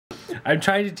I'm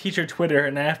trying to teach her Twitter,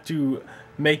 and I have to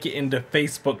make it into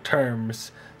Facebook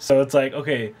terms. So it's like,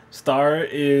 okay, star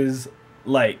is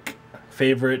like,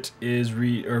 favorite is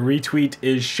retweet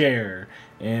is share,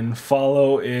 and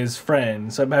follow is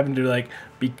friend. So I'm having to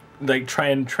try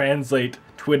and translate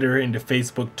Twitter into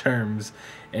Facebook terms,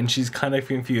 and she's kind of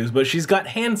confused, but she's got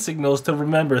hand signals to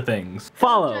remember things.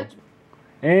 Follow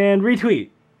and retweet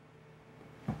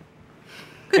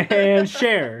and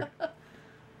share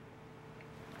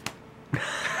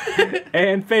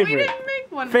and favorite. We didn't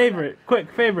make one. Favorite,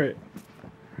 quick favorite.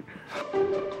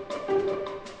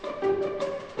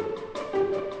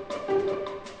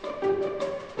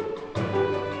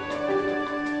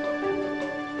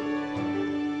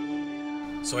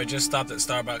 So I just stopped at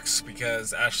Starbucks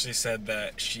because Ashley said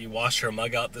that she washed her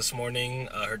mug out this morning,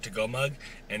 her to-go mug,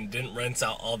 and didn't rinse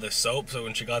out all the soap. So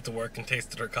when she got to work and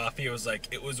tasted her coffee,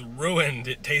 it was ruined.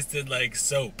 It tasted like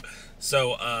soap.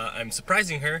 So I'm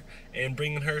surprising her and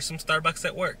bringing her some Starbucks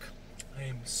at work. I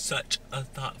am such a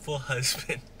thoughtful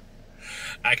husband.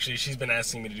 Actually, she's been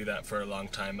asking me to do that for a long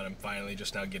time, and I'm finally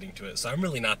just now getting to it. So I'm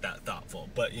really not that thoughtful,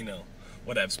 but you know,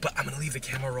 whatevs. But I'm gonna leave the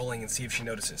camera rolling and see if she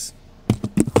notices.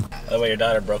 By the way, your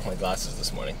daughter broke my glasses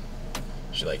this morning.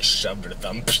 She like shoved her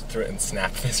thumb through it and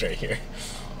snapped this right here.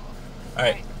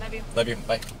 Alright, love you. Love you,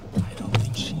 bye. I don't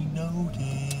think she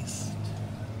noticed.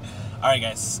 Alright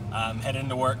guys, I'm heading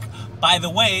to work. By the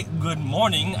way, good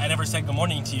morning. I never said good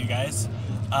morning to you guys.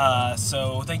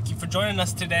 So thank you for joining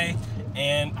us today,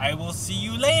 and I will see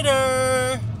you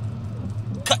later.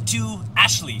 Cut to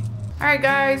Ashley. Alright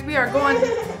guys, we are going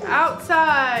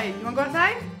outside. You wanna go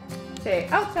outside? Say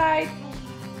outside.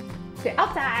 Say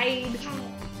outside.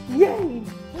 Yay.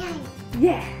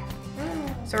 Yeah.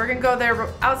 So we're gonna go there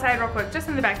outside real quick, just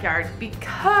in the backyard,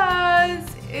 because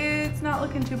it's not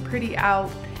looking too pretty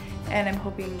out, and I'm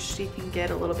hoping she can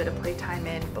get a little bit of playtime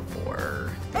in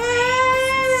before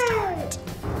the start.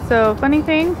 So funny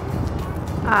thing,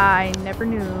 I never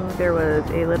knew there was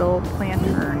a little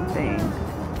lantern thing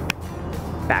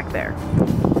back there.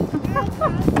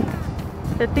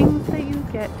 The things that you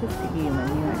get to see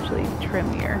when you actually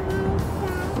trim your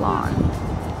lawn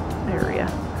area.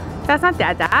 That's not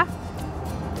Dada.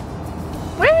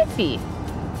 Where is he?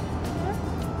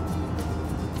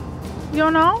 You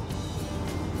don't know?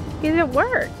 He's at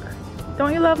work.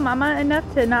 Don't you love Mama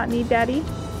enough to not need Daddy?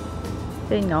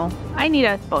 Say no. I need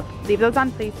us both. Leave those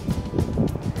on, please.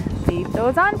 Leave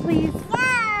those on, please.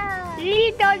 Yeah.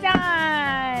 Leave those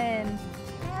on.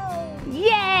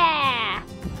 Yeah.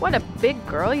 What a big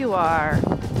girl you are.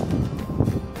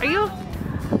 Are you?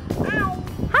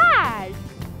 Hi.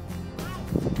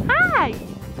 Hi.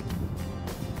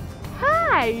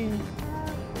 Hi.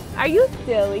 Are you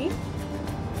silly?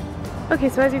 Okay,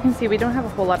 so as you can see, we don't have a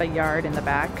whole lot of yard in the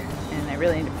back, and I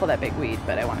really need to pull that big weed,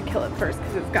 but I want to kill it first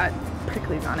because it's got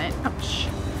pricklies on it. Ouch.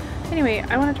 Anyway,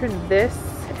 I want to turn this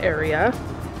area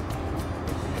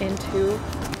into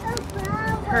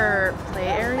her play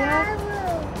area.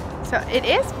 So it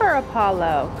is for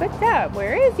Apollo. Good job.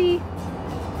 Where is he?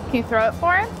 Can you throw it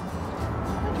for him?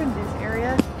 I'm going to turn this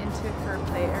area into her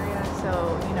play area,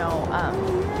 so, you know,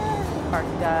 park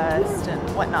dust and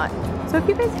whatnot. So if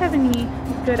you guys have any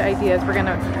good ideas, we're going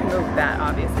to remove that,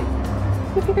 obviously.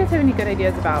 So if you guys have any good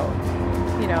ideas about,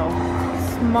 you know,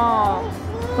 small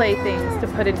playthings to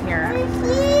put in here.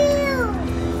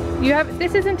 You have,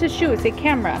 this isn't a shoe, it's a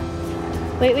camera.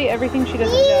 Lately, everything she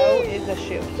doesn't know is a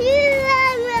shoe.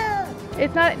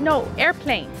 It's not, no,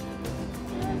 airplane.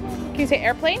 Can you say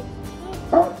airplane?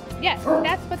 Yes,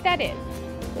 that's what that is.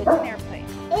 It's an airplane.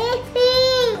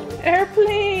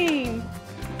 Airplane.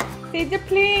 Say the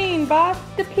plane, boss,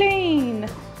 the plane.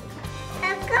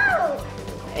 Let's go.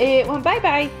 It went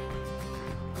bye-bye.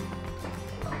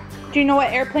 Do you know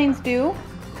what airplanes do?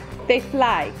 They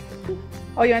fly.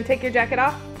 Oh, you want to take your jacket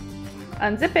off?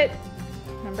 Unzip it.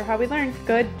 Remember how we learned?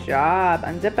 Good job.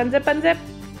 Unzip, unzip, unzip.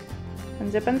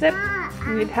 Unzip, unzip.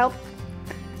 You need help?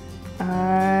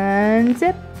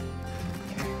 Unzip.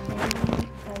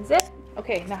 Unzip.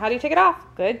 Okay, now how do you take it off?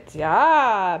 Good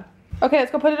job. Okay,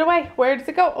 let's go put it away. Where does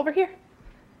it go? Over here.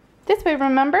 This way,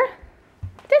 remember?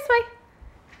 This way.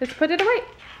 Let's put it away.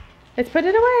 Let's put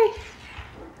it away.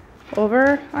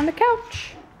 Over on the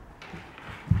couch.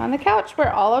 On the couch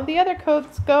where all of the other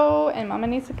coats go and Mama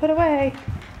needs to put away.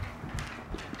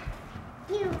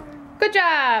 Good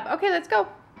job. Okay, let's go.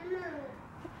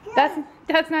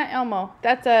 That's not Elmo.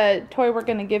 That's a toy we're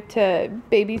gonna give to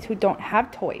babies who don't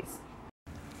have toys.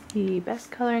 The best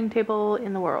coloring table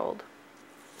in the world.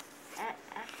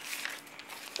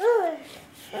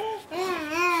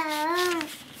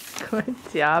 Good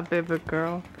job, baby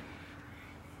girl.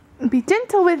 Be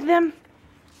gentle with them.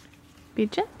 Be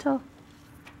gentle.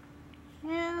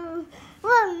 No.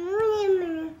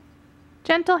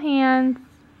 Gentle hands.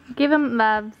 Give him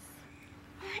loves.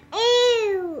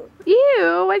 Ew.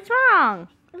 Ew, what's wrong?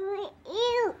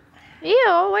 Ew.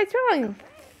 Ew, what's wrong?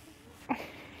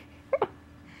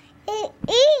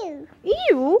 Ew.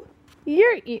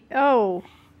 Ew? Oh.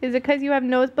 Is it because you have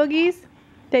nose boogies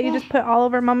that you just put all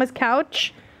over Mama's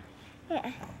couch?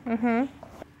 Yeah. Mm-hmm.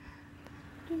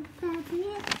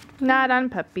 Not on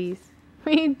puppies.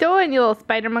 What are you doing, you little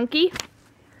spider monkey?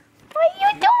 What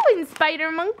are you doing,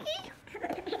 spider monkey?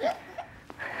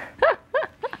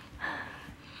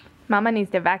 Mama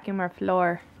needs to vacuum her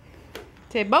floor.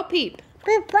 Say Bo Peep.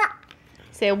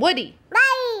 Say Woody.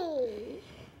 Bye.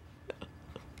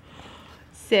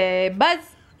 Say Buzz.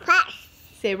 Hush.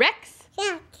 Say Rex.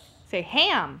 Shuck. Say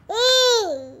Ham.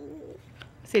 Ew.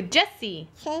 Say Jessie.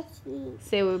 Shucky.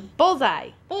 Say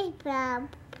Bullseye. Big Bob.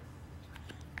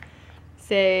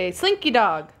 Say Slinky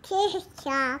Dog. Kiss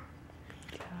shop.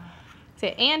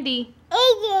 Say Andy.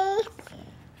 Easy.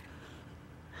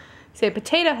 Say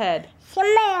Potato Head.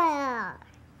 Smell.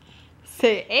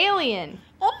 Say Alien.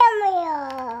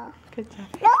 Emil. Good job.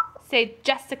 No. Say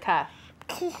Jessica.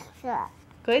 Kiss shop.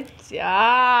 Good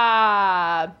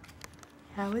job.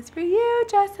 That was for you,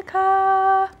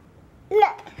 Jessica.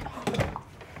 No.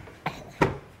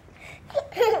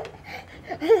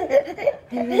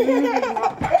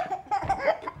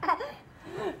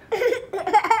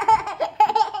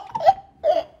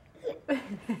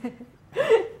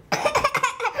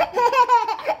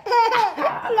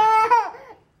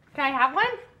 Can I have one?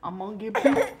 I'm gonna give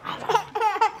you.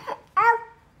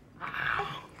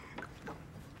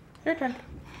 Your turn.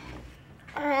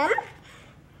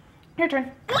 Your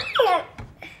turn.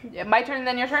 Yeah, my turn,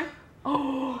 then your turn.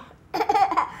 Oh.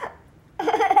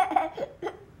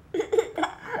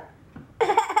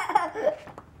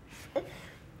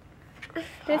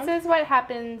 This is what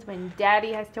happens when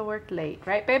Daddy has to work late,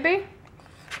 right, baby?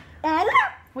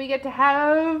 We get to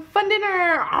have fun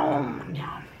dinner.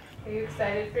 Are you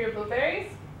excited for your blueberries?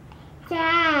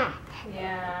 Yeah.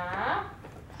 Yeah.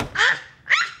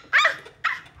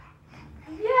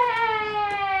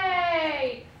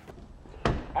 Yay!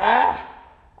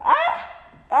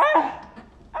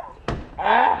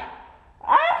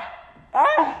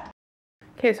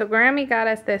 Okay, so Grammy got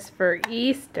us this for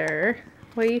Easter.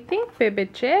 What do you think, baby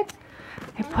chick?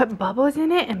 I put bubbles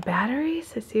in it and batteries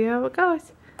to see how it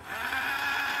goes.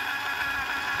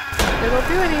 It'll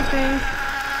do anything.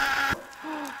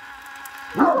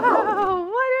 Whoa,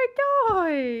 what are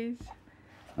those?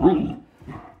 Whoa.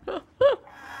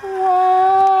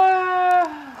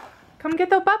 Come get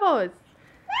those bubbles.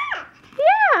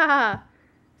 Yeah.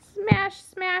 Smash,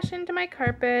 smash into my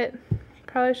carpet.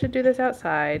 Probably should do this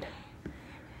outside.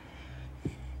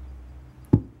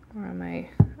 Or on my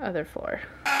other floor.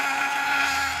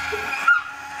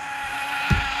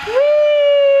 Whee!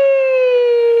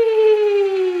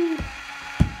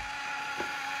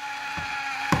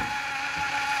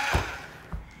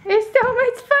 It's so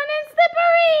much fun and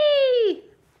slippery!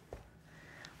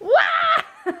 Wow!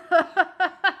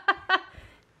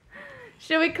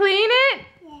 Should we clean it?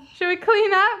 Yeah. Should we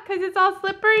clean up because it's all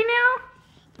slippery now?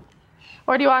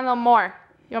 Or do you want a little more?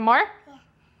 You want more?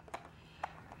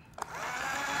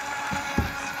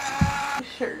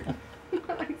 Shirt.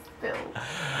 I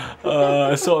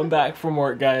spilled. So I'm back from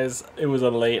work, guys. It was a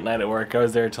late night at work. I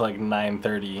was there till like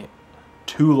 9:30.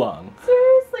 Too long.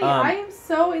 Seriously, I am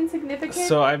so insignificant.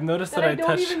 So I've noticed that I don't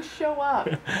touched. even show up.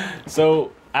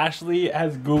 So Ashley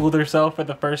has Googled herself for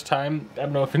the first time. I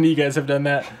don't know if any of you guys have done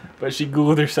that, but she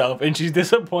Googled herself and she's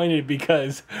disappointed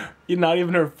because not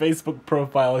even her Facebook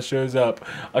profile shows up.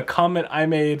 A comment I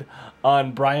made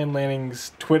on Brian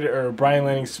Lanning's Twitter or Brian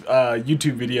Lanning's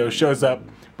YouTube video shows up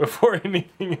before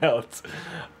anything else.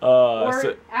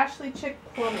 Or Ashley Chick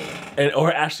Plumbing.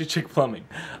 Or Ashley Chick Plumbing.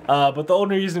 But the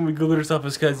only reason we Googled herself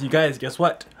is because, you guys, guess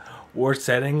what? We're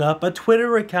setting up a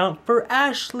Twitter account for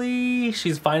Ashley.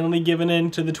 She's finally given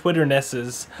in to the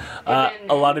Twitternesses.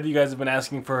 A lot of you guys have been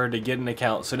asking for her to get an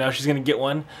account, so now she's going to get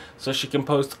one so she can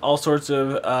post all sorts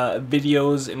of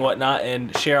videos and whatnot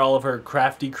and share all of her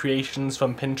crafty creations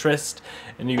from Pinterest,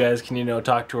 and you guys can,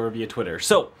 talk to her via Twitter.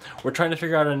 So, we're trying to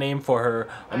figure out a name for her.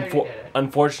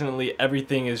 Unfortunately,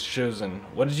 everything is chosen.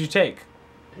 What did you take?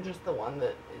 Just the one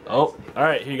that... Oh,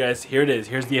 alright, here you guys. Here it is.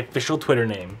 Here's the official Twitter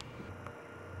name.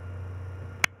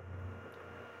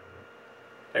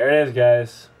 There it is,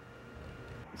 guys.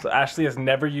 So Ashley has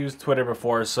never used Twitter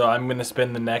before, so I'm going to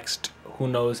spend the next who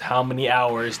knows how many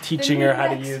hours teaching her how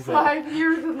to use it. 5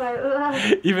 years of my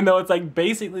life. Even though it's like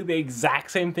basically the exact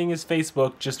same thing as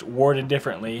Facebook, just worded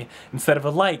differently. Instead of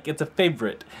a like, it's a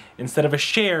favorite. Instead of a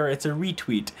share, it's a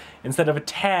retweet. Instead of a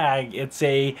tag, it's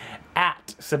a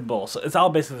 @ symbol. So it's all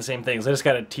basically the same thing. So I just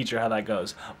gotta teach her how that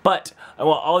goes. But I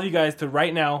want all of you guys to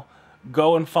right now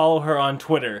go and follow her on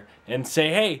Twitter and say,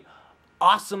 hey,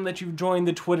 awesome that you've joined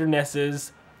the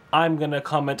Twitternesses. I'm gonna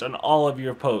comment on all of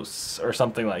your posts or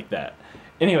something like that.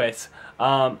 Anyways,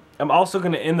 I'm also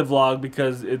gonna end the vlog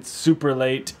because it's super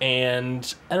late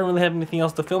and I don't really have anything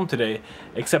else to film today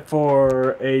except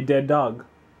for a dead dog.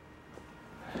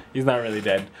 He's not really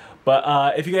dead.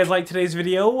 But if you guys like today's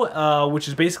video, which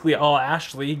is basically all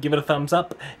Ashley, give it a thumbs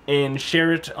up and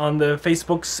share it on the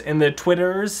Facebooks and the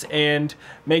Twitters, and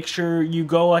make sure you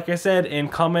go, like I said,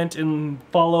 and comment and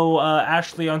follow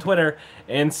Ashley on Twitter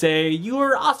and say,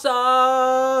 "You're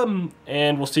awesome!"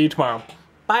 And we'll see you tomorrow.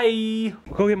 Bye!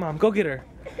 Go get Mom. Go get her.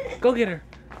 Go get her.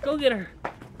 Go get her.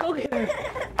 Go get her.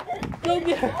 Go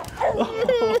get her.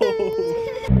 Oh.